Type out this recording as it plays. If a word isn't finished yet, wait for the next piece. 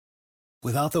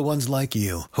Without the ones like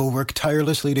you, who work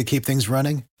tirelessly to keep things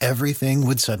running, everything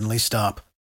would suddenly stop.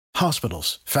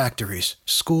 Hospitals, factories,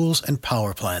 schools, and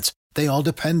power plants, they all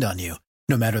depend on you.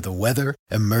 No matter the weather,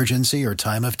 emergency, or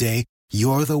time of day,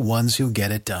 you're the ones who get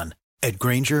it done. At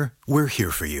Grainger, we're here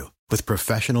for you with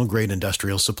professional-grade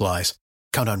industrial supplies.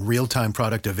 Count on real-time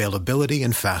product availability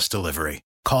and fast delivery.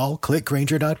 Call,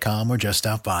 clickgrainger.com, or just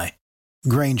stop by.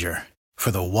 Grainger, for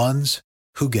the ones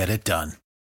who get it done.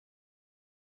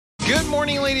 Good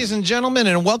morning, ladies and gentlemen,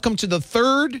 and welcome to the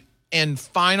third and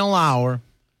final hour,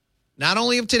 not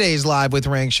only of today's Live with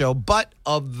Rank show, but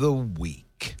of the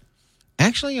week.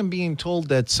 Actually, I'm being told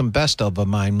that some best of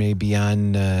mine may be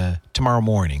on tomorrow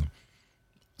morning,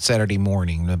 Saturday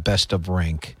morning, the best of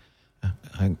Rank.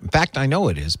 In fact, I know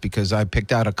it is because I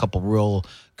picked out a couple real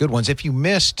good ones. If you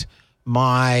missed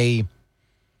my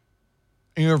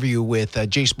interview with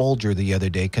Jace Bolger the other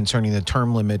day concerning the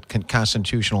term limit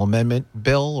constitutional amendment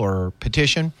bill or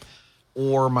petition,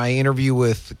 or my interview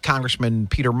with Congressman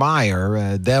Peter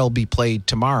Meyer, that'll be played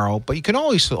tomorrow. But you can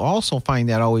always also find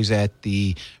that always at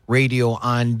the Radio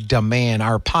on Demand,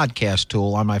 our podcast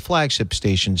tool on my flagship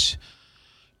stations,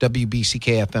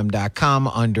 WBCKFM.com,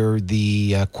 under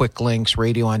the quick links,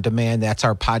 Radio on Demand. That's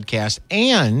our podcast.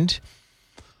 And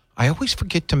I always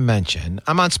forget to mention,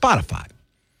 I'm on Spotify.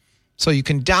 So you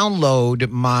can download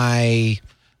my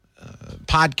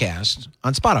podcast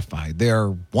on Spotify. They're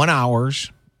 1 hour.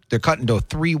 They're cut into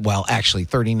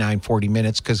 39, 40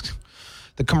 minutes because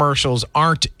the commercials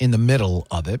aren't in the middle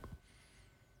of it.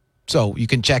 So you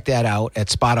can check that out at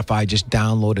Spotify. Just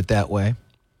download it that way.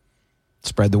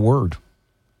 Spread the word.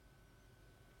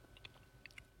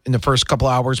 In the first couple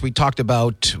hours, we talked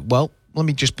about, well, let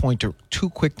me just point to two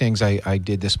quick things I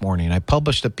did this morning. I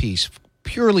published a piece,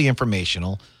 purely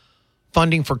informational.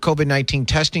 Funding for COVID-19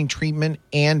 testing, treatment,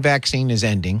 and vaccine is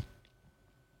ending.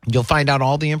 You'll find out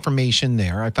all the information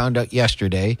there. I found out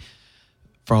yesterday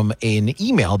from an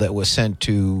email that was sent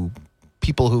to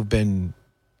people who've been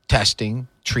testing,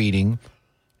 treating,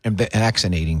 and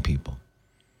vaccinating people.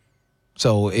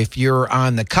 So if you're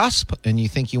on the cusp and you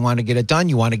think you want to get it done,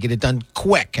 you want to get it done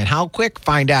quick. And how quick?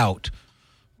 Find out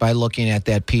by looking at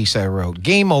that piece I wrote.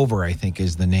 Game Over, I think,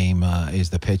 is the name, is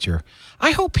the picture.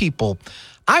 I hope people...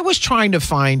 I was trying to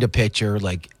find a picture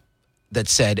like that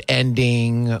said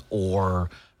ending or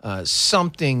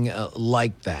something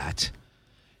like that,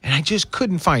 and I just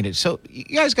couldn't find it. So you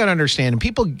guys got to understand, and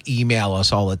people email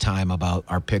us all the time about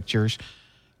our pictures.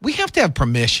 We have to have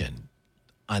permission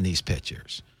on these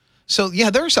pictures. So,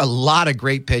 yeah, there's a lot of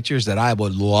great pictures that I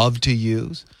would love to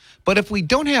use, but if we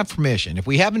don't have permission, if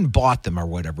we haven't bought them or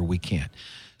whatever, we can't.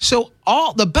 So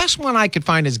the best one I could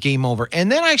find is Game Over.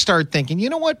 And then I started thinking, you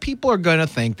know what? People are going to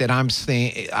think that I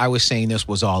was saying this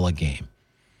was all a game.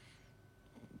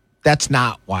 That's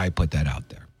not why I put that out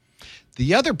there.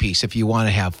 The other piece, if you want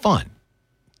to have fun,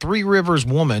 Three Rivers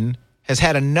woman has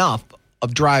had enough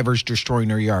of drivers destroying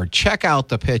her yard. Check out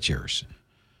the pictures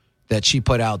that she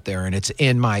put out there, and it's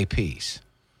in my piece.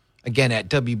 Again, at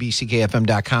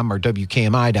WBCKFM.com or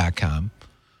WKMI.com.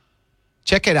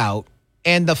 Check it out.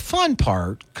 And the fun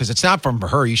part, because it's not from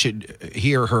her, you should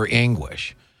hear her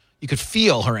anguish. You could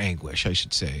feel her anguish, I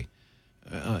should say,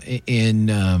 in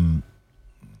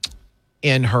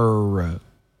her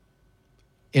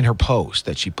post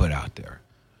that she put out there.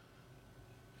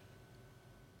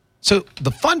 So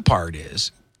the fun part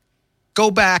is,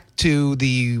 go back to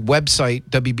the website,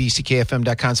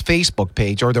 WBCKFM.com's Facebook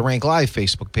page or the Rank Live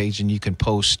Facebook page, and you can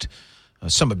post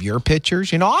some of your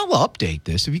pictures. You know, I'll update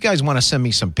this. If you guys want to send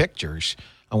me some pictures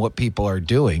on what people are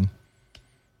doing,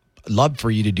 I'd love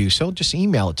for you to do so. Just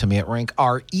email it to me at rank,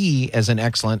 R-E as an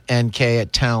excellent, N-K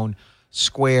at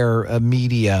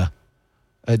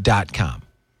townsquaremedia.com.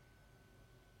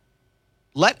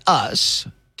 Let us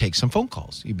take some phone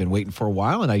calls. You've been waiting for a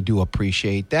while, and I do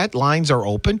appreciate that. Lines are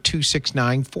open,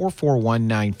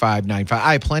 269-441-9595.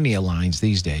 I have plenty of lines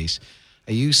these days.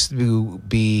 I used to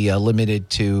be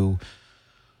limited to,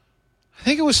 I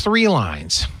think it was 3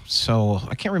 lines. So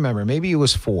I can't remember. Maybe it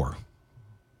was 4.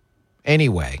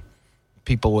 Anyway,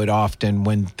 people would often,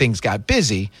 when things got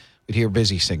busy, would hear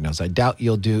busy signals. I doubt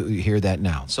you'll hear that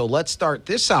now. So let's start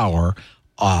this hour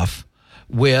off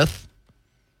with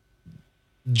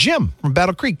Jim from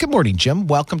Battle Creek. Good morning, Jim.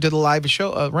 Welcome to the live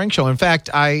show, Rank Show. In fact,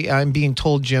 I'm being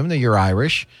told, Jim, that you're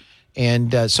Irish.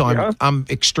 And so I'm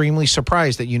extremely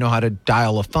surprised that you know how to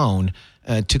dial a phone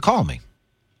to call me.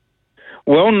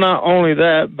 Well, not only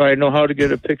that, but I know how to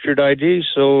get a pictured ID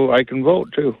so I can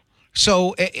vote, too.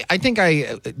 So I think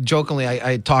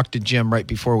I talked to Jim right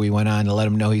before we went on to let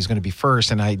him know he's going to be first,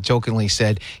 and I jokingly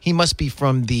said he must be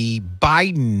from the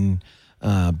Biden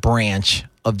branch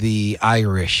of the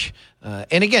Irish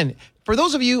And again, for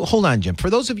those of you, hold on, Jim. For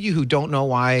those of you who don't know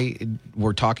why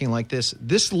we're talking like this,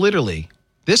 this literally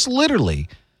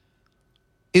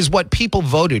is what people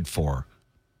voted for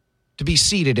to be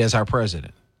seated as our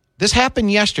president. This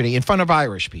happened yesterday in front of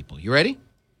Irish people. You ready?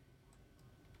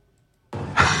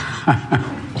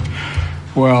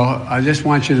 Well, I just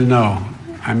want you to know,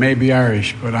 I may be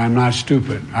Irish, but I'm not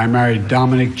stupid. I married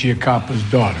Dominic Giacoppa's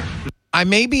daughter. I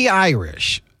may be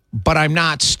Irish, but I'm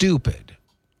not stupid.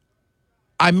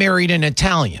 I married an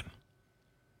Italian.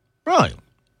 Right.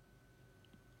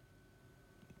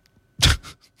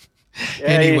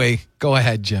 Anyway, go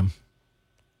ahead, Jim.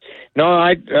 No,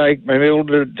 I'm able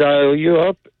to dial you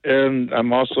up, and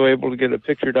I'm also able to get a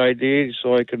pictured ID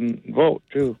so I can vote,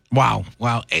 too. Wow.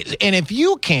 And if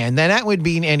you can, then that would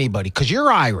mean anybody, because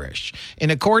you're Irish.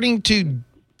 And according to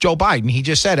Joe Biden, he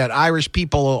just said that Irish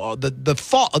people, the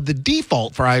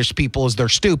default for Irish people is they're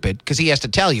stupid, because he has to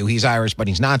tell you he's Irish, but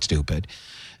he's not stupid.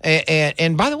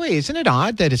 And by the way, isn't it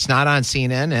odd that it's not on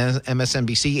CNN,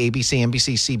 MSNBC, ABC,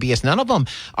 NBC, CBS? None of them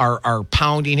are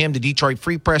pounding him. The Detroit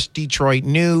Free Press, Detroit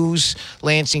News,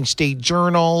 Lansing State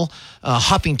Journal,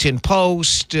 Huffington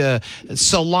Post,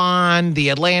 Salon, the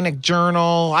Atlantic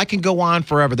Journal. I can go on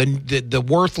forever. The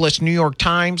worthless New York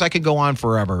Times. I could go on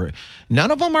forever.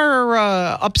 None of them are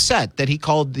upset that he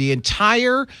called the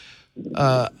entire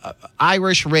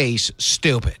Irish race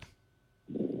stupid.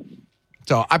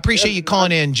 So I appreciate you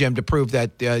calling in, Jim, to prove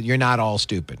that you're not all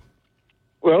stupid.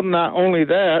 Well, not only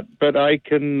that, but I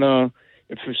can,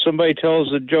 if somebody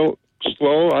tells a joke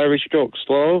slow, Irish joke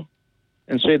slow,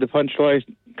 and say the punchline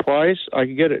twice, I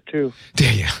can get it too.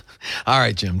 Yeah. All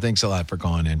right, Jim. Thanks a lot for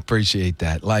calling in. Appreciate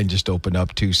that. Line just opened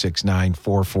up,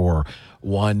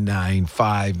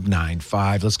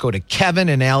 269-441-9595. Let's go to Kevin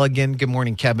in Allegan. Good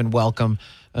morning, Kevin. Welcome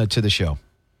to the show.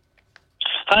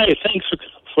 Hi. Thanks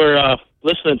for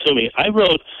listening to me. I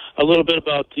wrote a little bit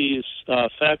about these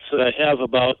facts that I have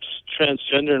about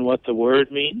transgender and what the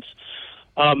word means,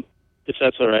 if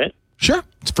that's all right. Sure.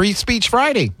 It's Free Speech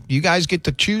Friday. You guys get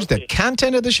to choose the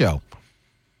content of the show.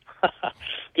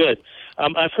 Good.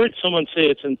 I've heard someone say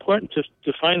it's important to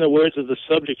define the words of the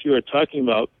subject you are talking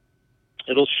about.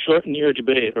 It'll shorten your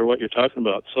debate or what you're talking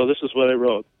about. So this is what I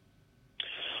wrote.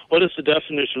 What is the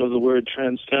definition of the word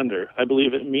transgender? I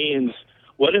believe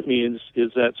what it means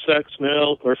is that sex,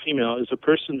 male or female, is a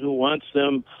person who wants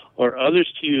them or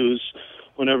others to use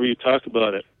whenever you talk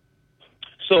about it.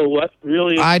 So what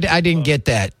really... I didn't get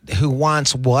that. Who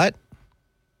wants what?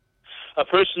 A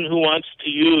person who wants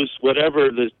to use whatever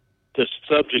the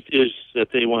subject is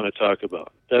that they want to talk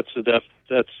about.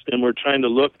 And we're trying to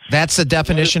look... That's the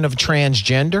definition of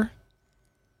transgender?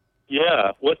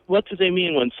 Yeah. What do they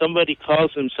mean when somebody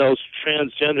calls themselves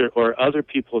transgender or other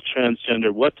people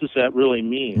transgender? What does that really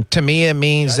mean? To me, it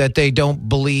means that they don't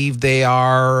believe they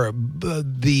are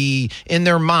in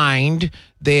their mind,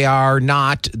 they are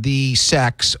not the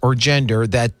sex or gender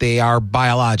that they are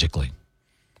biologically.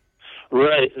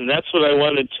 Right. And that's what I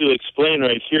wanted to explain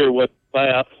right here, what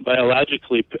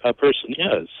biologically a person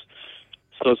is.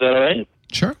 So is that all right?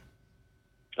 Sure.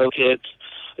 Okay.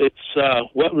 It's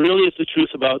what really is the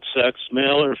truth about sex,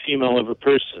 male or female, of a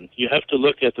person. You have to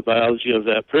look at the biology of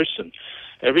that person.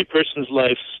 Every person's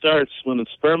life starts when the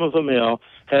sperm of a male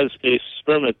has a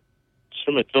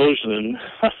spermatozoon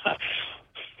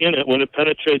in it when it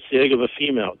penetrates the egg of a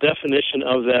female. Definition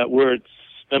of that word,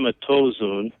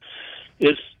 spermatozoon,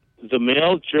 is the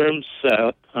male germ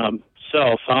cell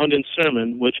found in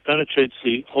semen which penetrates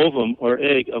the ovum or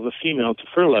egg of a female to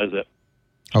fertilize it.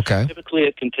 Okay. Typically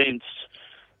it contains...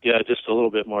 Yeah, just a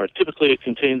little bit more. Typically, it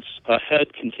contains a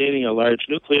head containing a large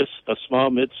nucleus, a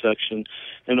small midsection,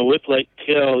 and a whip-like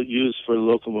tail used for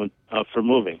for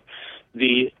moving.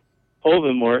 The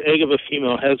ovum or egg of a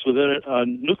female has within it a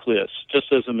nucleus,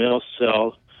 just as a male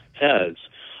cell has,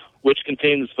 which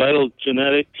contains vital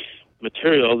genetic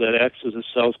material that acts as a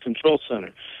cell's control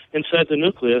center. Inside the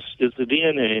nucleus is the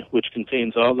DNA, which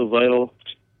contains all the vital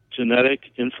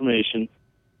genetic information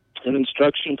and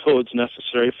instruction codes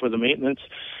necessary for the maintenance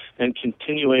and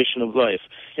continuation of life.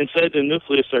 Inside the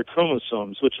nucleus are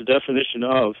chromosomes, which the definition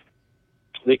of,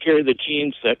 they carry the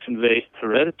genes that convey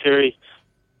hereditary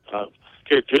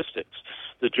characteristics.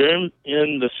 The germ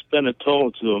in the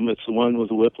spermatozoon, it's the one with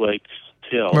the whip-like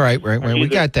tail. Right. We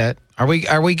got that. Are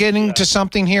we getting to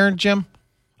something here, Jim?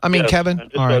 Yes, Kevin?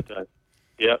 All right.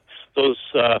 Yeah. Those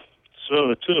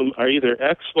spermatozoon are either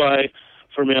XY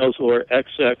for males or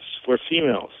XX for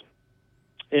females.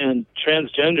 And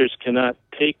transgenders cannot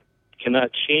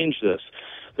change this.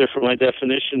 Therefore, my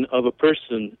definition of a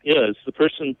person is the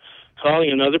person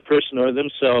calling another person or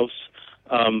themselves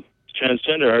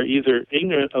transgender are either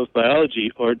ignorant of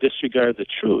biology or disregard the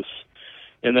truth.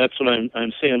 And that's what I'm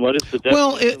saying. What is the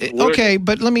definition? Well, okay,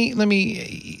 but let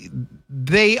me.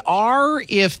 They are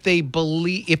if they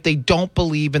don't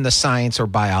believe in the science or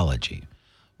biology,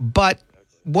 but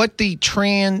what the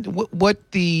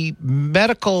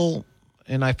medical,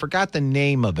 and I forgot the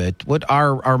name of it, what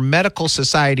our medical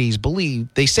societies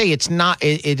believe, they say it's not.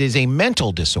 It is a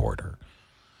mental disorder.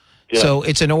 Yeah. So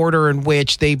it's an order in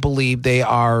which they believe they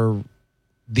are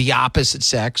the opposite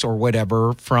sex or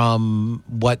whatever from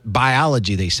what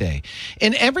biology they say.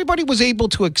 And everybody was able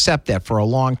to accept that for a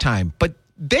long time, but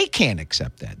they can't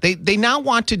accept that. They now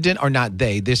want to,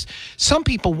 some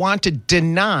people want to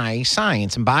deny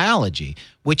science and biology,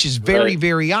 which is very,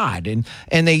 very odd. And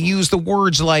they use the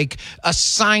words like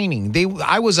assigning.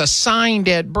 I was assigned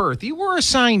at birth. You were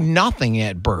assigned nothing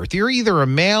at birth. You're either a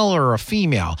male or a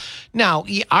female. Now,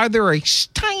 are there a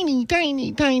tiny,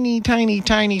 tiny, tiny, tiny,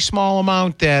 tiny small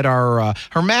amount that are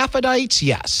hermaphrodites?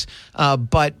 Yes.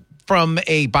 But from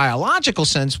a biological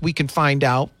sense, we can find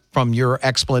out from your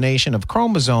explanation of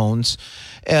chromosomes,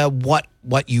 what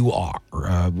you are,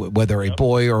 whether a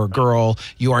boy or a girl.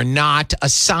 You are not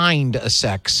assigned a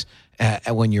sex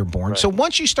when you're born. Right. So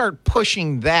once you start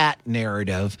pushing that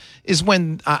narrative is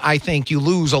when I think you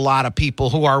lose a lot of people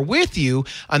who are with you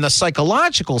on the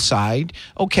psychological side.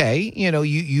 Okay,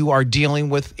 you are dealing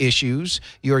with issues.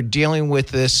 You're dealing with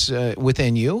this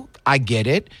within you. I get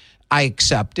it. I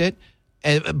accept it.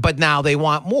 But now they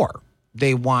want more.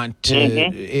 They want to,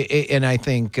 and I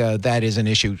think that is an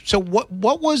issue. So what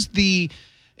was and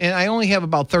I only have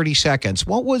about 30 seconds,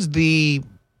 what was the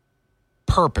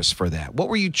purpose for that? What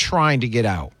were you trying to get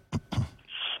out?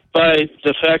 By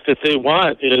the fact that they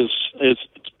want is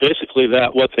basically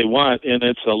that what they want, and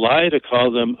it's a lie to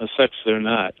call them a sex they're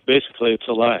not. Basically, it's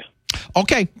a lie.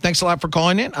 Okay, thanks a lot for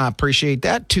calling in. I appreciate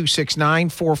that.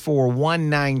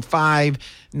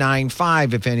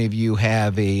 269-441-9595. If any of you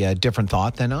have a different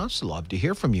thought than us, love to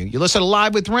hear from you. You listen to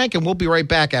Live with Rank, and we'll be right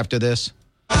back after this.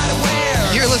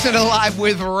 You're listening to Live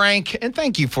with Rank, and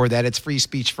thank you for that. It's Free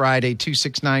Speech Friday,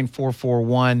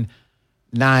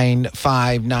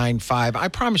 269-441-9595. I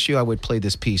promised you I would play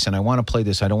this piece, and I want to play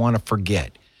this. I don't want to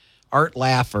forget. Art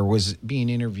Laffer was being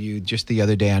interviewed just the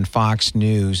other day on Fox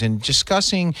News and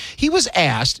discussing, he was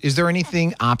asked, is there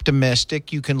anything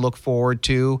optimistic you can look forward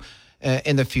to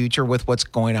in the future with what's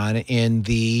going on in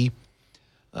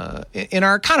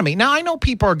our economy? Now, I know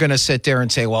people are going to sit there and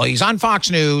say, well, he's on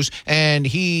Fox News and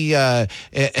he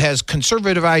has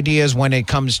conservative ideas when it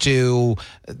comes to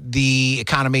the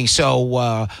economy,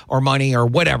 or money or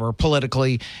whatever,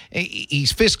 politically.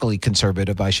 He's fiscally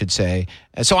conservative, I should say.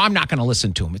 So I'm not going to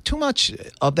listen to him. Too much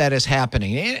of that is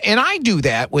happening. And I do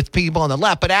that with people on the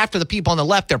left, but after the people on the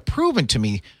left, they're proven to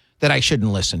me that I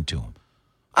shouldn't listen to him.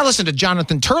 I listen to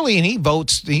Jonathan Turley and he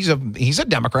votes. He's a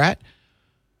Democrat.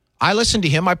 I listen to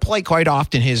him. I play quite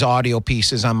often his audio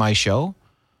pieces on my show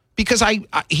because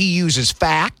he uses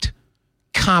fact,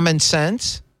 common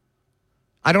sense.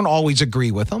 I don't always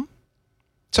agree with him.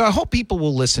 So I hope people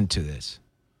will listen to this.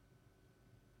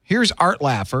 Here's Art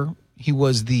Laffer. He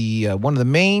was one of the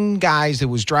main guys that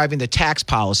was driving the tax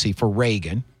policy for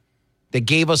Reagan that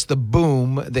gave us the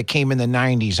boom that came in the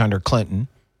 90s under Clinton.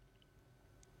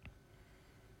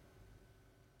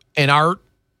 And Art,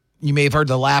 you may have heard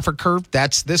the Laffer curve.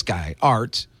 That's this guy,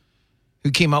 Art,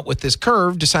 who came up with this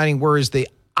curve, deciding where is the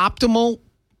optimal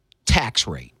tax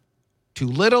rate. Too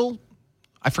little,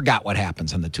 I forgot what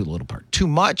happens on the too little part. Too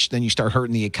much, then you start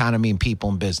hurting the economy and people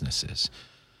and businesses.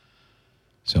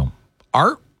 So,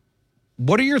 Art,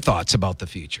 what are your thoughts about the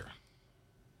future?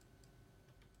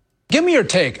 Give me your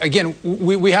take. Again,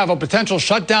 we have a potential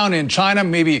shutdown in China,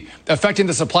 maybe affecting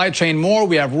the supply chain more.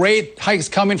 We have rate hikes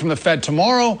coming from the Fed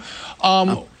tomorrow.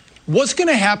 What's going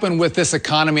to happen with this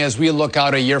economy as we look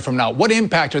out a year from now? What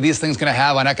impact are these things going to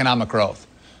have on economic growth?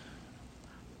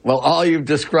 Well, all you've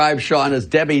described, Sean, is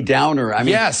Debbie Downer. I mean,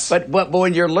 yes. But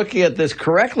when you're looking at this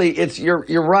correctly,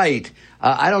 you're right.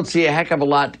 I don't see a heck of a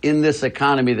lot in this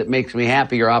economy that makes me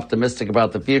happy or optimistic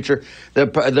about the future.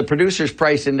 The producer's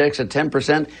price index at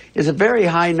 10% is a very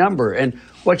high number. And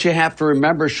what you have to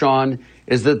remember, Sean,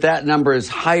 is that number is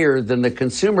higher than the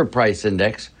consumer price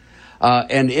index.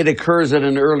 And it occurs at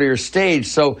an earlier stage.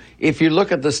 So if you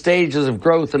look at the stages of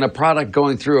growth in a product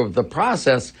going through the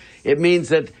process, it means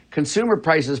that consumer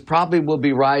prices probably will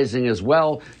be rising as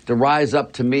well to rise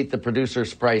up to meet the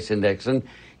producer's price index. And,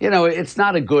 it's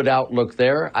not a good outlook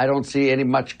there. I don't see any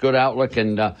much good outlook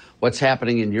in what's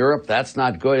happening in Europe. That's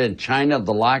not good. In China,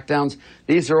 the lockdowns,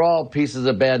 these are all pieces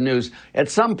of bad news. At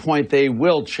some point, they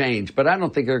will change, but I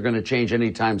don't think they're going to change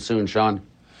anytime soon, Sean.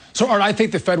 So, Art, I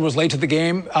think the Fed was late to the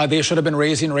game. They should have been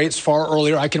raising rates far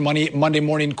earlier. I can Monday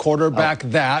morning quarterback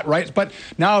that, right? But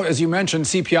now, as you mentioned,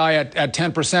 CPI at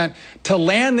 10%. To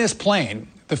land this plane,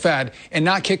 the Fed, and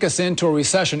not kick us into a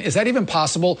recession, is that even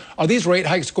possible? Are these rate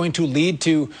hikes going to lead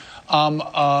to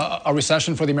a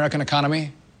recession for the American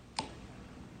economy?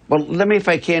 Well, let me, if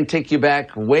I can, take you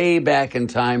way back in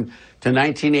time to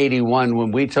 1981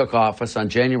 when we took office on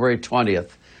January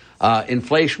 20th.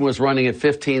 Inflation was running at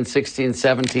 15, 16,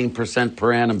 17%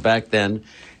 per annum back then.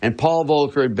 And Paul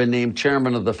Volcker had been named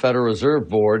chairman of the Federal Reserve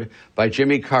Board by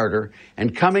Jimmy Carter.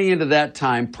 And coming into that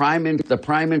time, the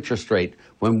prime interest rate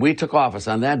when we took office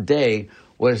on that day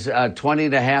was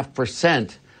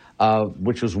 20.5%,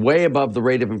 which was way above the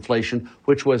rate of inflation,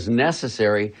 which was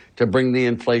necessary to bring the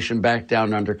inflation back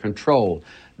down under control.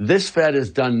 This Fed has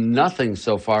done nothing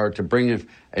so far to bring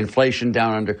inflation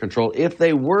down under control. If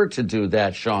they were to do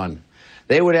that, Sean,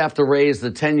 they would have to raise the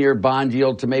 10-year bond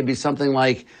yield to maybe something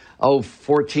like,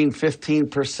 14,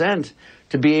 15%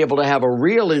 to be able to have a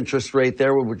real interest rate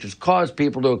there, which has caused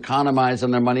people to economize on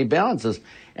their money balances.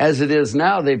 As it is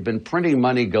now, they've been printing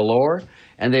money galore,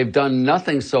 and they've done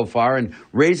nothing so far. And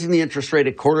raising the interest rate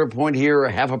a quarter point here or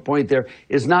half a point there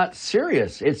is not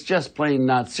serious. It's just plain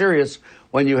not serious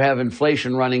when you have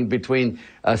inflation running between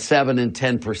 7 and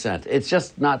 10%. It's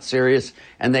just not serious,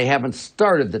 and they haven't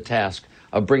started the task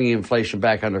of bringing inflation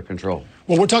back under control.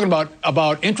 Well, we're talking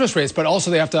about interest rates, but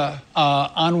also they have to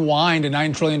unwind a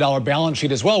 $9 trillion balance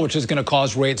sheet as well, which is going to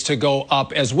cause rates to go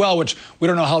up as well, which we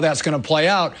don't know how that's going to play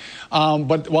out.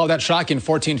 But while that's shocking,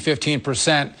 14,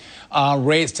 15%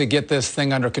 rates to get this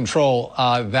thing under control,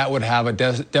 that would have a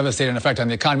devastating effect on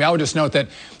the economy. I would just note that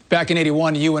back in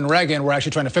 81, you and Reagan were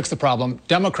actually trying to fix the problem.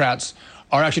 Democrats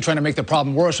are actually trying to make the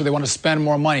problem worse, so they want to spend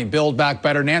more money, build back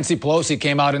better. Nancy Pelosi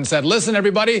came out and said, listen,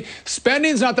 everybody,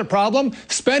 spending's not the problem.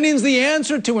 Spending's the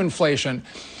answer to inflation.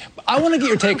 I want to get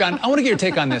your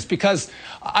take on this, because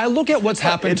I look at what's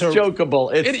happened it's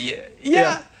jokeable.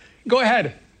 Yeah, go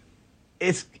ahead.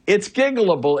 It's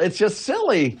giggleable. It's just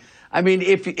silly. I mean,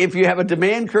 if you have a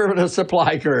demand curve and a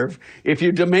supply curve, if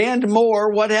you demand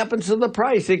more, what happens to the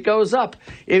price? It goes up.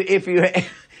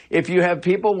 If you have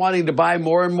people wanting to buy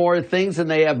more and more things and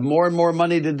they have more and more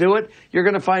money to do it, you're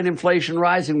going to find inflation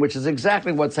rising, which is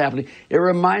exactly what's happening. It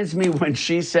reminds me when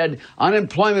she said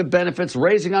unemployment benefits,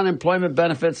 raising unemployment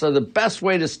benefits are the best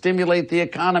way to stimulate the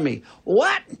economy.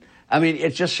 What? I mean, it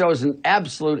just shows an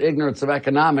absolute ignorance of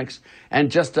economics and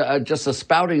just a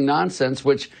spouting nonsense,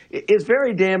 which is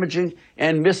very damaging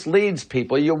and misleads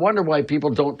people. You wonder why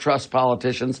people don't trust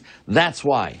politicians. That's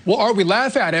why. Well, Art, we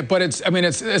laugh at it, but it's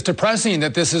depressing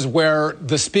that this is where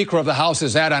the Speaker of the House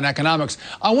is at on economics.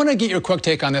 I want to get your quick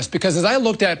take on this, because as I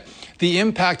looked at the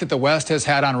impact that the West has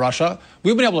had on Russia,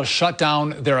 we've been able to shut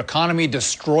down their economy,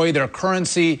 destroy their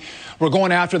currency. We're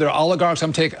going after their oligarchs.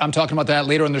 I'm talking about that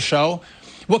later in the show.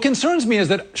 What concerns me is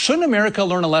that shouldn't America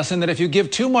learn a lesson that if you give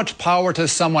too much power to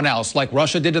someone else, like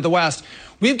Russia did to the West,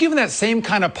 we've given that same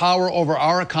kind of power over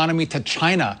our economy to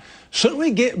China. Shouldn't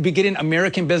we be getting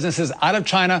American businesses out of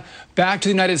China back to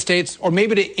the United States, or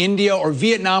maybe to India or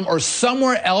Vietnam or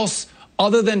somewhere else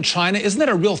other than China? Isn't that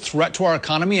a real threat to our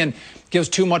economy and gives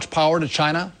too much power to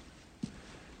China?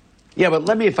 Yeah, but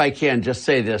let me, if I can, just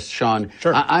say this, Sean.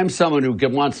 Sure. I'm someone who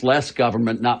wants less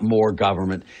government, not more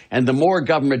government. And the more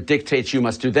government dictates you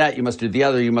must do that, you must do the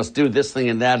other, you must do this thing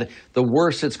and that, the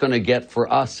worse it's going to get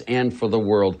for us and for the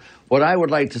world. What I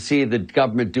would like to see the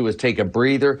government do is take a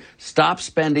breather, stop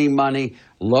spending money,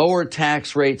 lower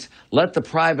tax rates, let the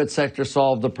private sector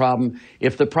solve the problem.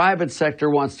 If the private sector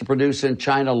wants to produce in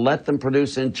China, let them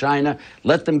produce in China.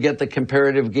 Let them get the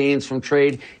comparative gains from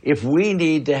trade. If we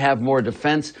need to have more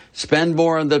defense, spend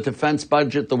more on the defense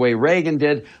budget the way Reagan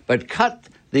did, but cut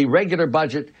the regular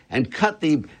budget and cut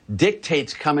the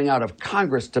dictates coming out of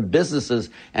Congress to businesses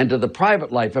and to the private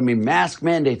life. I mean, mask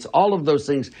mandates, all of those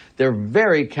things, they're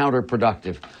very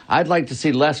counterproductive. I'd like to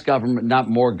see less government, not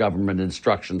more government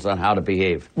instructions on how to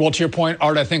behave. Well, to your point,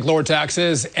 Art, I think lower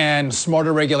taxes and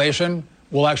smarter regulation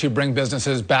will actually bring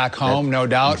businesses back home, no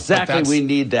doubt. Exactly, we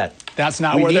need that. That's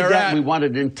not where they're at. We want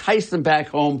to entice them back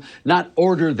home, not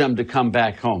order them to come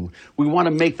back home. We want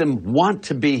to make them want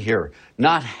to be here,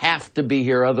 not have to be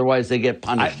here, otherwise they get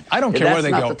punished. I don't care where they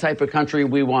go. That's not the type of country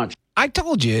we want. I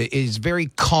told you, it's very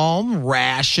calm,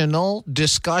 rational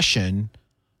discussion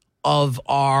of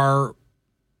our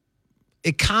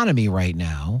economy right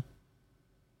now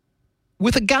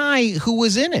with a guy who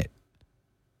was in it.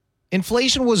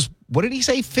 Inflation was, what did he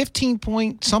say, 15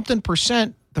 point something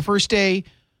percent the first day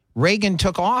Reagan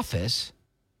took office,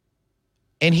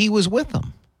 and he was with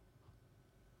them.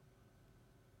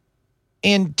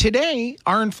 And today,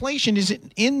 our inflation is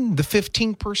in the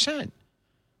 15%.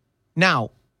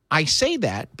 Now, I say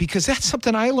that because that's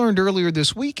something I learned earlier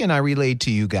this week and I relayed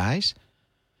to you guys.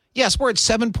 Yes, we're at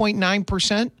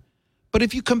 7.9%. But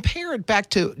if you compare it back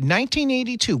to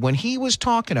 1982, when he was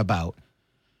talking about,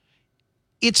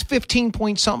 it's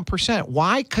 15-point-something%.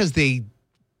 Why? Because they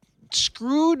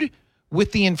screwed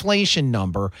with the inflation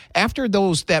number. After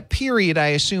that period, I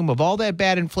assume, of all that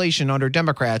bad inflation under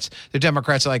Democrats, the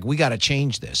Democrats are like, we got to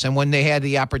change this. And when they had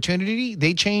the opportunity,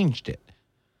 they changed it.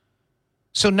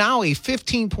 So now a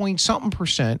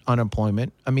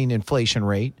 15-point-something% inflation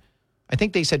rate, I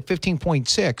think they said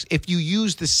 15.6. If you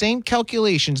use the same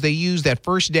calculations they used that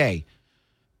first day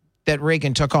that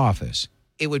Reagan took office,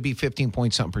 it would be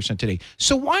 15-point-something% today.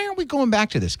 So why aren't we going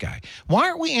back to this guy? Why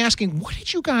aren't we asking, what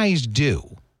did you guys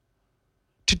do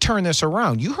to turn this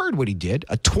around? You heard what he did,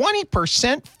 a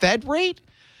 20% Fed rate,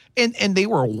 and they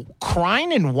were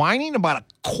crying and whining about a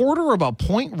quarter of a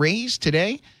point raise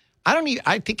today.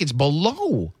 I think it's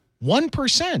below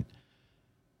 1%.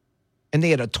 And they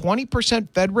had a 20%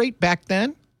 Fed rate back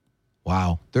then.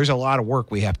 Wow, there's a lot of work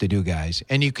we have to do, guys.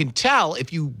 And you can tell,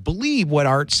 if you believe what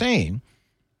Art's saying,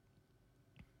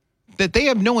 that they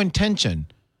have no intention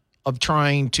of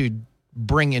trying to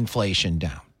bring inflation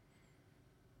down.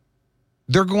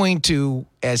 They're going to,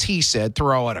 as he said,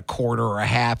 throw out a quarter or a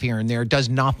half here and there. It does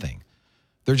nothing.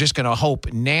 They're just going to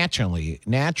hope naturally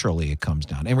it comes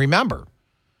down. And remember,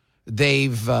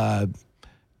 they've, in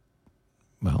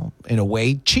a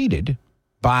way, cheated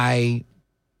by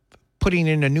putting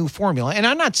in a new formula. And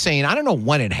I'm not saying, I don't know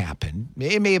when it happened.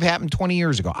 It may have happened 20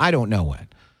 years ago. I don't know when.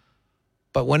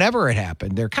 But whenever it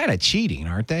happened, they're kind of cheating,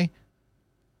 aren't they?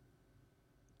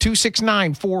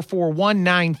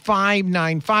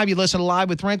 269-441-9595. You listen to Live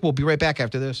with Rank. We'll be right back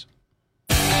after this.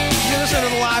 You listen to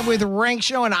the Live with Rank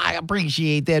show, and I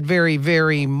appreciate that very,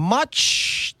 very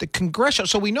much. The congressional,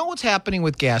 so we know what's happening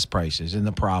with gas prices and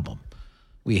the problem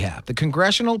we have. The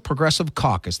Congressional Progressive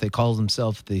Caucus, they call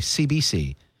themselves the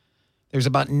CBC. There's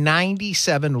about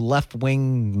 97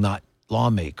 left-wing nut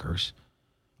lawmakers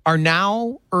are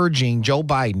now urging Joe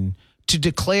Biden to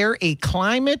declare a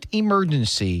climate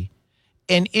emergency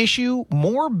and issue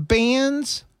more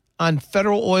bans on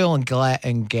federal oil and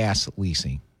gas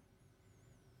leasing.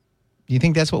 Do you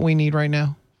think that's what we need right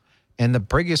now? And the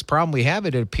biggest problem we have,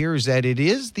 it appears that it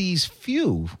is these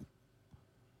few.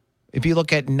 If you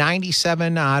look at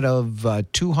 97 out of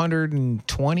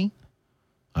 220,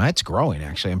 that's growing,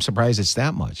 actually. I'm surprised it's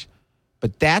that much.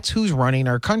 But that's who's running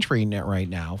our country right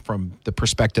now from the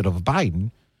perspective of Biden,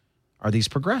 are these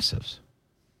progressives.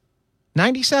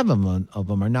 97 of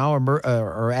them are now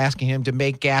are asking him to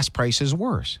make gas prices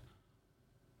worse.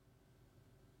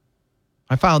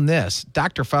 I found this.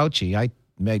 Dr. Fauci, I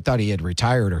thought he had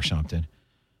retired or something.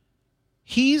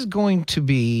 He's going to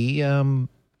be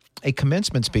a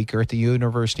commencement speaker at the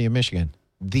University of Michigan.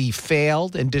 The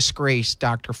failed and disgraced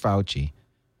Dr. Fauci.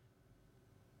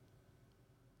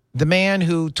 The man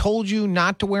who told you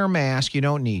not to wear a mask, you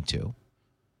don't need to.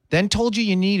 Then told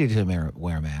you needed to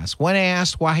wear a mask. When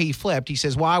asked why he flipped, he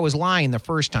says, well, I was lying the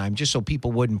first time just so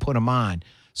people wouldn't put them on.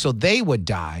 So they would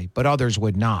die, but others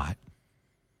would not.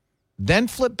 Then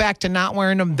flip back to not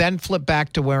wearing them, then flip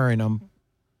back to wearing them.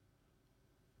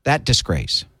 That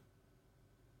disgrace.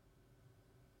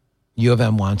 U of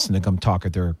M wants them to come talk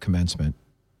at their commencement.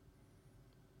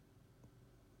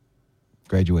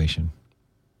 Graduation.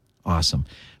 Awesome.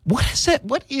 What is it?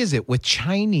 What is it with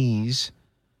Chinese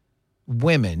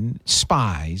women,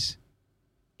 spies,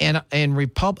 and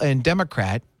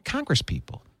Democrat Congress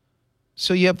people?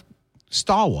 So you have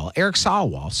Eric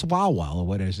Swalwell, or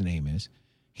what his name is.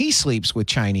 He sleeps with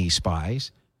Chinese spies.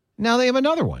 Now they have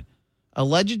another one.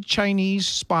 Alleged Chinese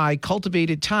spy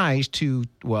cultivated ties to,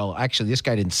 well, actually, this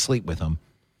guy didn't sleep with him.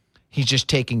 He's just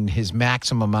taking his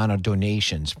maximum amount of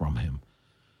donations from him.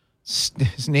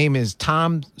 His name is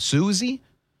Tom Suozzi,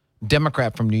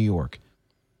 Democrat from New York.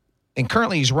 And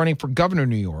currently he's running for governor of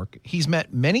New York. He's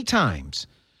met many times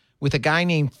with a guy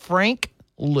named Frank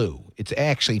Liu. It's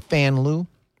actually Fan Liu,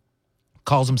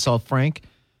 calls himself Frank.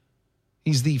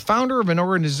 He's the founder of an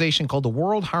organization called the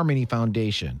World Harmony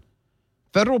Foundation.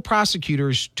 Federal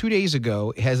prosecutors 2 days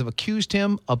ago have accused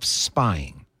him of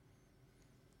spying.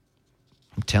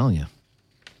 I'm telling you,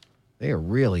 they are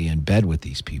really in bed with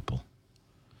these people.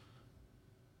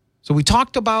 So we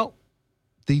talked about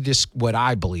what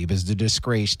I believe is the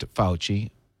disgraced Fauci,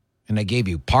 and I gave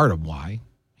you part of why.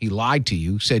 He lied to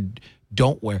you, said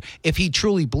don't wear. If he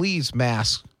truly believes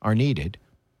masks are needed,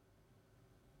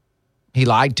 he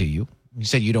lied to you. He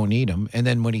said you don't need them. And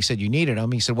then when he said you needed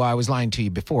them, he said, well, I was lying to you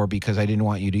before because I didn't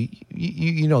want you to.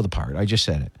 You know the part. I just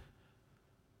said it.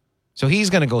 So he's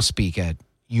going to go speak at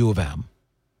U of M.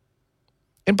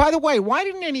 And by the way, why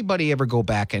didn't anybody ever go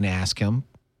back and ask him?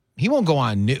 He won't go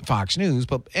on Fox News,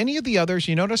 but any of the others,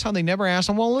 you notice how they never asked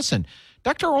him? Well, listen,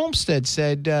 Dr. Olmstead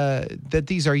said that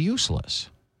these are useless.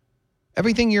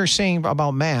 Everything you're saying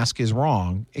about masks is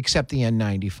wrong except the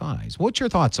N95s. What's your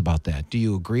thoughts about that? Do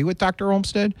you agree with Dr.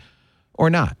 Olmstead or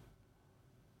not?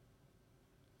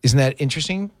 Isn't that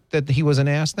interesting that he wasn't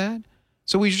asked that?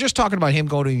 So we were just talking about him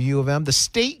going to U of M. The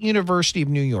State University of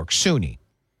New York, SUNY,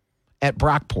 at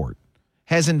Brockport,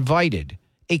 has invited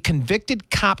a convicted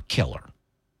cop killer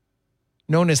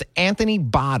known as Anthony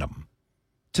Bottom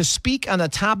to speak on the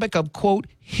topic of, quote,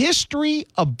 history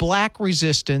of black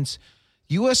resistance,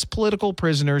 U.S. political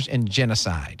prisoners, and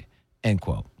genocide, end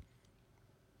quote.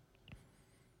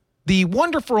 The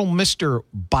wonderful Mr.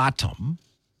 Bottom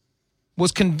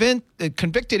was convicted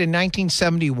in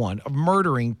 1971 of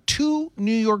murdering 2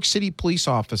 New York City police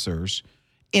officers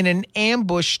in an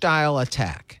ambush-style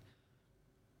attack.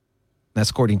 That's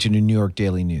according to the New York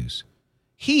Daily News.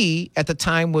 He, at the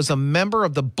time, was a member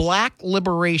of the Black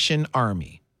Liberation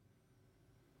Army,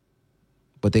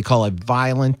 what they call a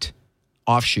violent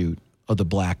offshoot of the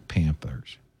Black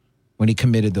Panthers, when he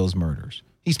committed those murders.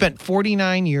 He spent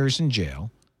 49 years in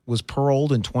jail, was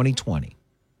paroled in 2020.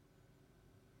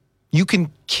 You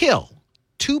can kill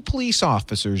 2 police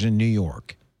officers in New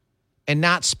York and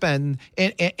not spend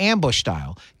ambush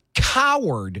style,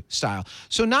 coward style.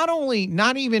 So not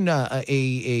even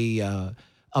a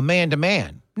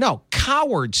man-to-man. No,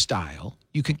 coward style.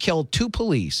 You can kill 2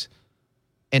 police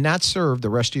and not serve the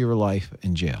rest of your life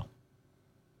in jail.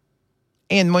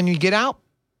 And when you get out,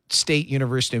 State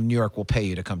University of New York will pay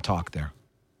you to come talk there.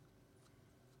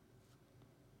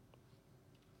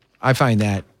 I find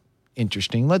that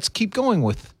interesting. Let's keep going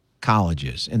with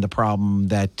colleges and the problem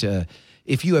that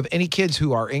if you have any kids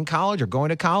who are in college or going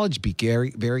to college, be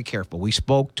very, very careful. We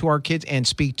spoke to our kids and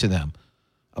speak to them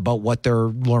about what they're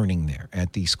learning there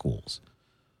at these schools.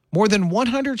 More than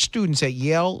 100 students at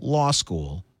Yale Law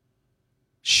School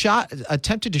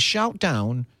attempted to shout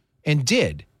down and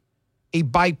did a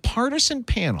bipartisan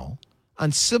panel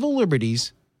on civil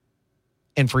liberties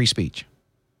and free speech.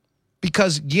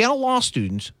 Because Yale Law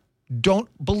students don't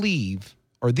believe,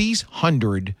 or these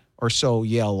 100 or so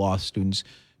Yale Law students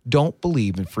don't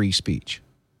believe in free speech.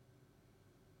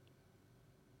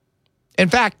 In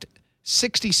fact,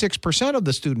 66% of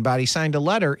the student body signed a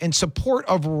letter in support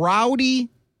of rowdy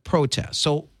protests.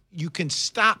 So you can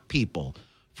stop people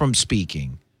from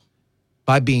speaking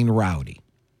by being rowdy.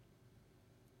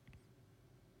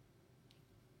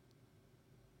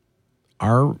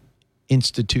 Our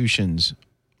institutions,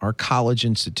 our college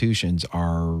institutions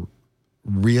are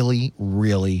really,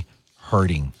 really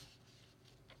hurting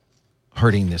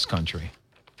this country.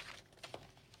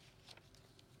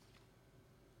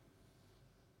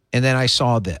 And then I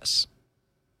saw this,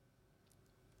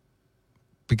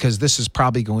 because this is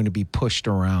probably going to be pushed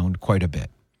around quite a bit.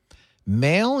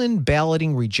 Mail-in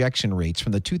balloting rejection rates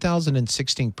from the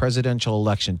 2016 presidential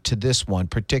election to this one,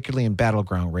 particularly in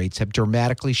battleground rates, have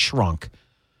dramatically shrunk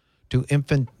to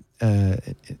infant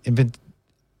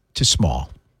to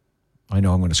small. I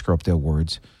know I'm going to screw up their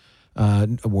word,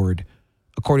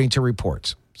 according to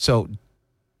reports. So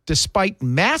despite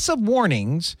massive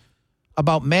warnings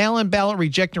about mail-in ballot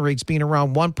rejection rates being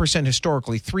around 1%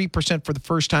 historically, 3% for the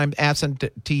first-time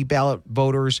absentee ballot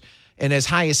voters, and as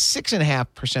high as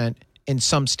 6.5% in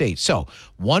some states. So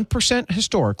 1%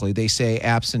 historically, they say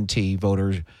absentee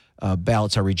voters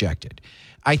ballots are rejected.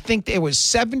 I think it was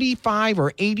 75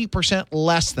 or 80%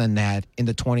 less than that in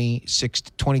the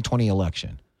 2020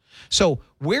 election. So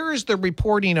where is the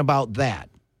reporting about that?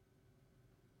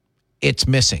 It's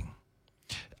missing.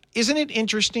 Isn't it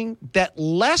interesting that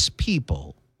less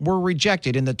people were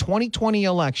rejected in the 2020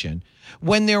 election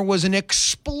when there was an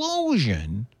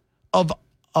explosion of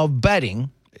voting,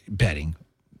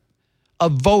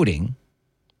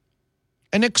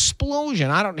 an explosion.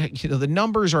 The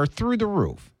numbers are through the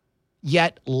roof,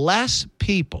 yet less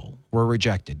people were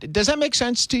rejected. Does that make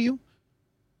sense to you?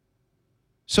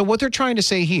 So what they're trying to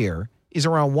say here is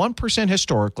around 1%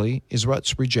 historically is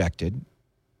what's rejected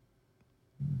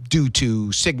due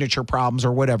to signature problems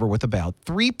or whatever with the ballot,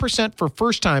 3% for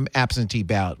first-time absentee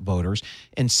ballot voters,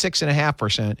 and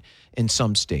 6.5% in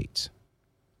some states.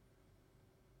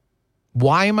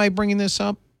 Why am I bringing this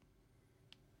up?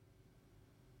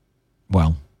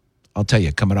 Well, I'll tell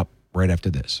you coming up right after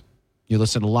this. You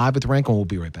listen to Live with Rank, and we'll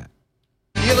be right back.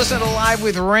 You listen to Live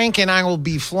with Rank, and I will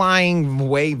be flying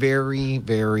away very,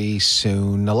 very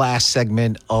soon. The last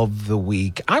segment of the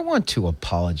week. I want to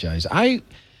apologize. I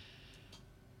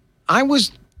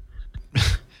was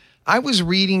I was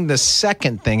reading the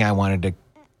second thing I wanted to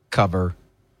cover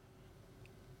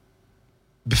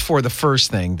before the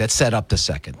first thing that set up the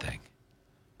second thing.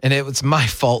 And it was my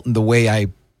fault in the way I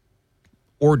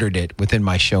ordered it within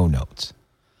my show notes.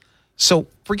 So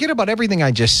forget about everything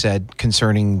I just said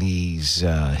concerning these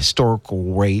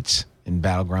historical rates in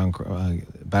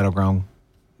battleground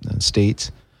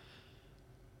states.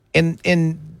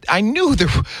 And I knew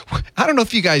I don't know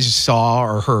if you guys saw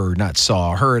or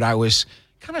heard, I was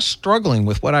kind of struggling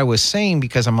with what I was saying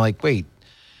because I'm like, wait,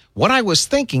 what I was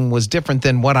thinking was different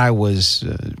than what I was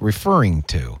referring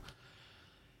to.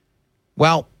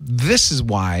 Well, this is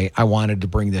why I wanted to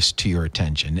bring this to your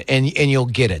attention, and you'll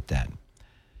get it then.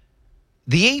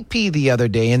 The AP the other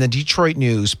day in the Detroit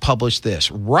News published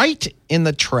this, right in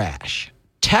the trash.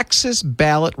 Texas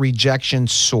ballot rejection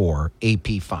soar,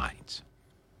 AP finds.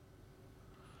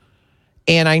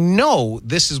 And I know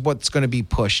this is what's going to be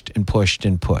pushed and pushed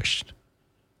and pushed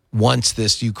once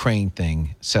this Ukraine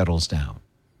thing settles down.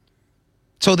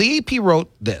 So the AP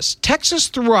wrote this. Texas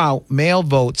threw out mail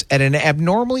votes at an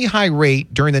abnormally high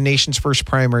rate during the nation's first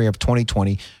primary of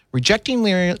 2020, rejecting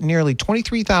nearly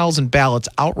 23,000 ballots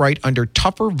outright under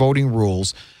tougher voting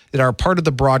rules that are part of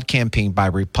the broad campaign by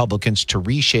Republicans to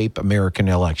reshape American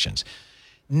elections.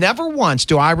 Never once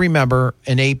do I remember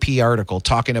an AP article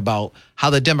talking about how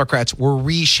the Democrats were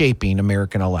reshaping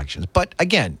American elections. But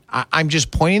again, I'm just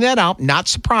pointing that out. Not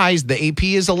surprised. The AP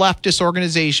is a leftist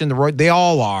organization. They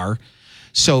all are.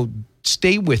 So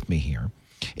stay with me here.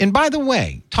 And by the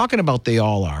way, talking about they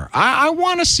all are, I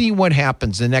want to see what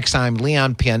happens the next time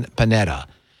Leon Panetta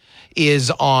is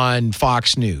on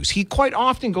Fox News. He quite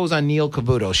often goes on Neil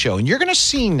Cavuto's show. And you're going to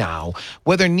see now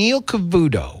whether Neil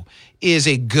Cavuto is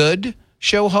a good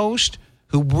show host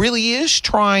who really is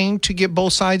trying to get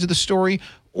both sides of the story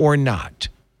or not.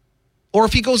 Or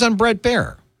if he goes on Brett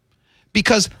Baier.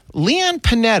 Because Leon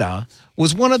Panetta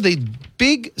was one of the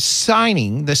big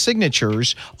the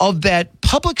signatures of that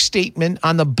public statement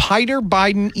on the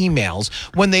Biden emails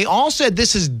when they all said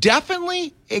this is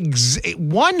definitely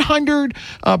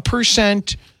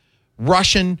 100%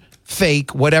 Russian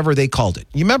fake, whatever they called it.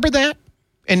 You remember that?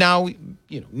 And now,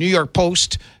 New York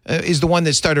Post is the one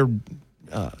that started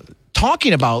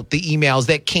talking about the emails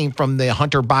that came from the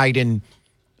Hunter Biden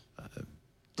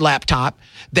laptop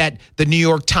that the New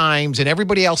York Times and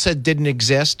everybody else said didn't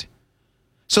exist.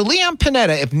 So Leon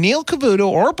Panetta, if Neil Cavuto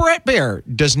or Brett Baier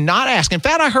does not ask, in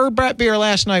fact, I heard Brett Baier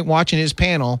last night watching his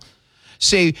panel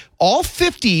say all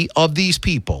 50 of these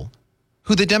people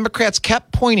who the Democrats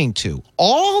kept pointing to,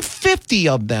 all 50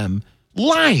 of them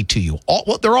lied to you.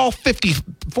 They're all 50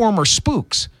 former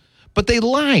spooks, but they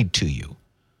lied to you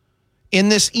in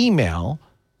this email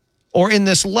or in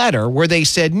this letter where they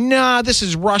said, nah, this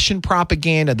is Russian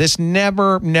propaganda. This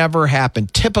never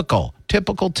happened. Typical.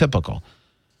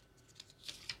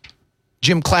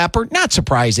 Jim Clapper, not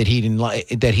surprised that he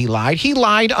lied. He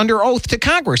lied under oath to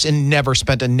Congress and never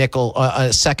spent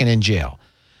a second in jail.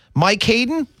 Mike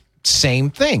Hayden,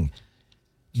 same thing.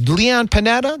 Leon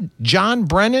Panetta, John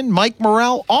Brennan, Mike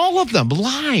Morrell, all of them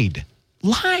lied.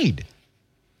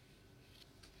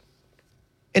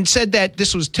 And said that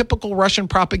this was typical Russian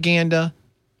propaganda.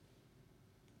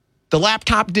 The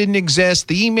laptop didn't exist.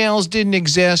 The emails didn't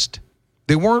exist.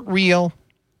 They weren't real.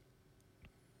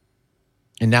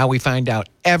 And now we find out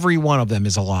every one of them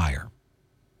is a liar.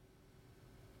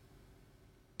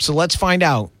 So let's find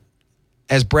out,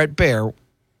 as Brett Baier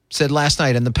said last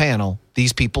night in the panel,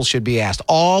 these people should be asked,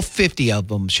 all 50 of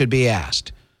them should be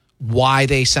asked why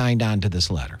they signed on to this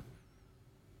letter.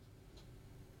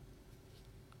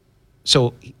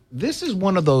 So this is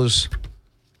one of those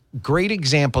great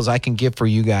examples I can give for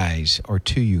you guys or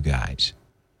to you guys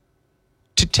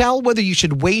to tell whether you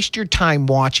should waste your time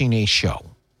watching a show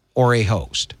or a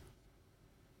host.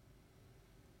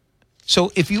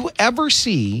 So if you ever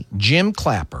see Jim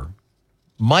Clapper,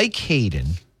 Mike Hayden,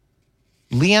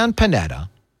 Leon Panetta,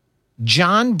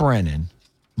 John Brennan,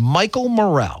 Michael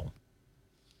Morrell,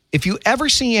 if you ever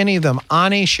see any of them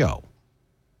on a show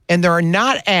and they're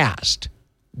not asked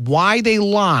why they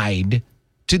lied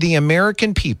to the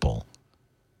American people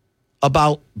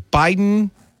about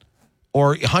Biden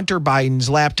or Hunter Biden's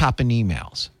laptop and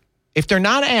emails, if they're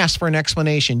not asked for an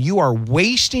explanation, you are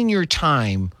wasting your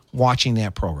time watching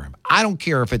that program. I don't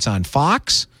care if it's on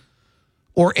Fox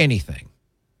or anything.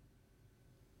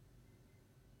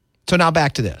 So now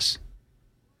back to this.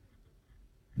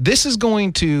 This is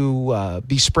going to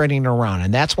be spreading around,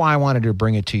 and that's why I wanted to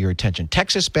bring it to your attention.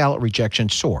 Texas ballot rejection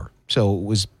soar. So it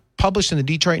was published in the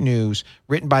Detroit News,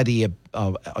 written by the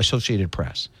Associated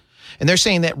Press. And they're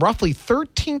saying that roughly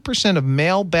 13% of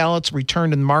mail ballots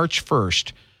returned in March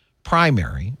 1st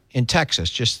primary in Texas,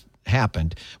 just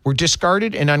happened were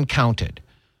discarded and uncounted.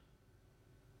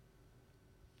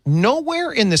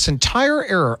 Nowhere in this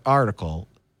entire article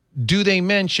do they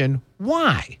mention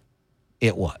why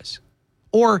it was,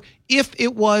 or if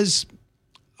it was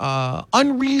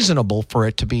unreasonable for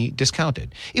it to be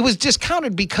discounted. It was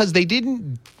discounted because they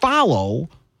didn't follow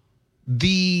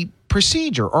the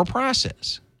procedure or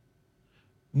process.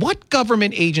 What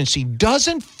government agency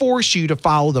doesn't force you to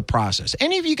follow the process?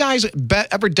 Any of you guys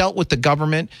ever dealt with the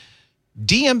government,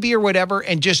 DMV or whatever,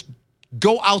 and just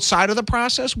go outside of the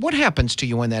process? What happens to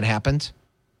you when that happens?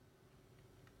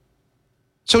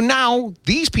 So now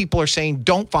these people are saying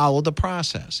don't follow the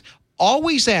process.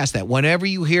 Always ask that whenever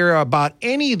you hear about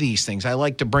any of these things. I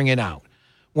like to bring it out.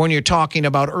 When you're talking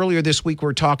about, earlier this week,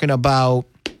 we're talking about,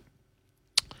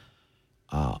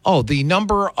 the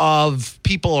number of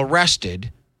people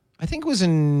arrested. I think it was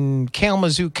in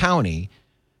Kalamazoo County.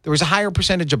 There was a higher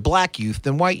percentage of black youth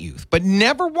than white youth. But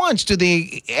never once do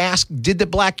they ask, did the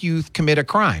black youth commit a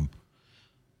crime?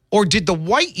 Or did the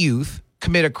white youth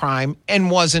commit a crime and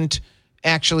wasn't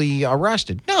actually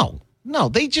arrested? No,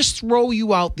 they just throw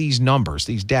you out these numbers,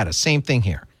 these data. Same thing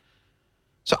here.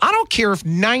 So I don't care if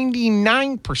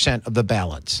 99% of the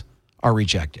ballots are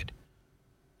rejected.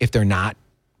 If they're not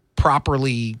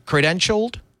properly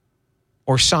credentialed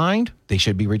or signed, they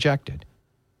should be rejected.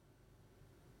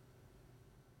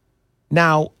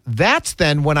 Now, that's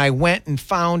then when I went and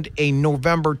found a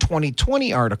November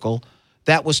 2020 article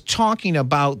that was talking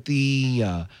about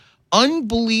the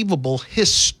unbelievable,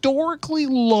 historically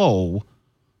low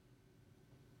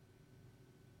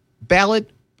ballot,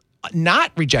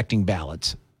 not rejecting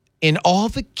ballots in all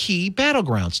the key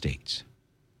battleground states.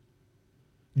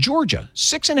 Georgia,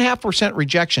 6.5%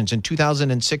 rejections in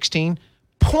 2016,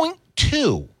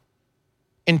 0.2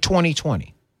 in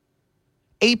 2020.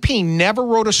 AP never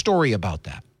wrote a story about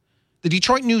that. The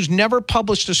Detroit News never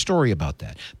published a story about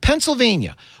that.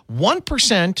 Pennsylvania,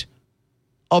 1%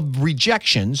 of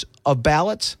rejections of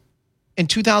ballots in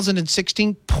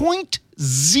 2016,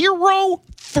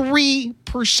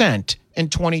 0.03% in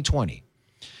 2020.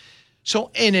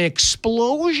 So an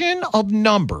explosion of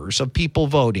numbers of people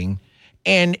voting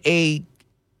and a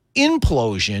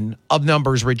implosion of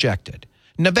numbers rejected.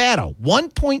 Nevada,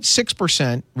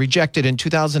 1.6% rejected in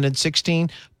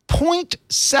 2016,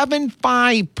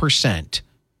 0.75%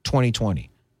 2020.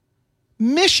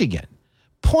 Michigan,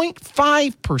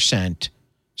 0.5%,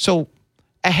 so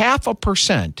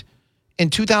 0.5% in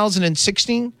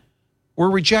 2016 were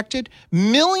rejected.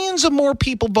 Millions of more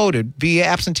people voted via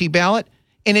absentee ballot,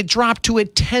 and it dropped to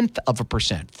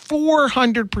 0.1%,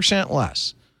 400%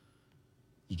 less.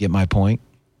 You get my point?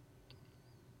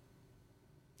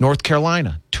 North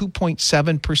Carolina,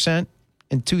 2.7%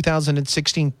 in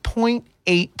 2016,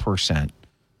 0.8%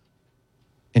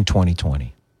 in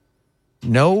 2020.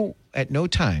 At no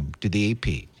time did the AP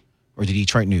or the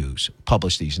Detroit News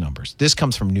publish these numbers. This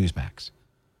comes from Newsmax.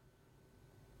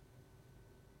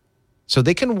 So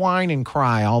they can whine and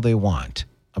cry all they want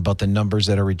about the numbers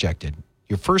that are rejected.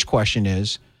 Your first question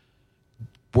is,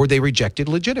 were they rejected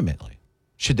legitimately?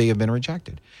 Should they have been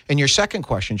rejected? And your second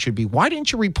question should be, why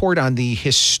didn't you report on the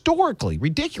historically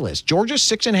ridiculous Georgia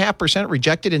 6.5%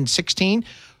 rejected in 16,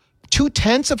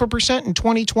 0.2% in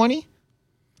 2020?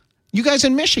 You guys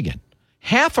in Michigan,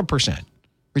 0.5%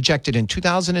 rejected in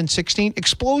 2016,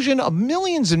 explosion of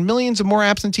millions and millions of more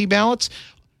absentee ballots.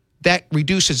 That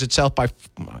reduces itself by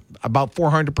about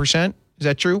 400%. Is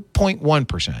that true?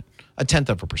 0.1%,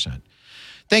 0.1%.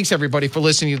 Thanks, everybody, for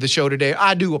listening to the show today.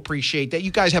 I do appreciate that.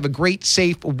 You guys have a great,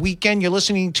 safe weekend. You're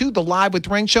listening to the Live with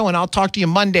Ring Show, and I'll talk to you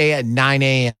Monday at 9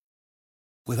 a.m.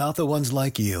 Without the ones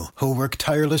like you, who work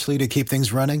tirelessly to keep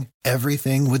things running,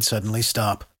 everything would suddenly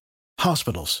stop.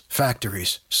 Hospitals,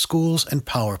 factories, schools, and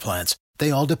power plants, they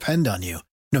all depend on you.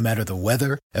 No matter the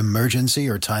weather, emergency,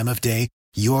 or time of day,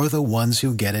 you're the ones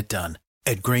who get it done.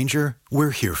 At Grainger,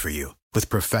 we're here for you with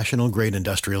professional-grade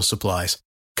industrial supplies.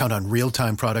 Count on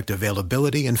real-time product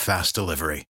availability and fast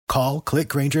delivery. Call, click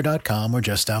Grainger.com, or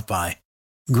just stop by.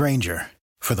 Grainger,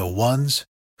 for the ones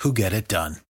who get it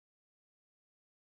done.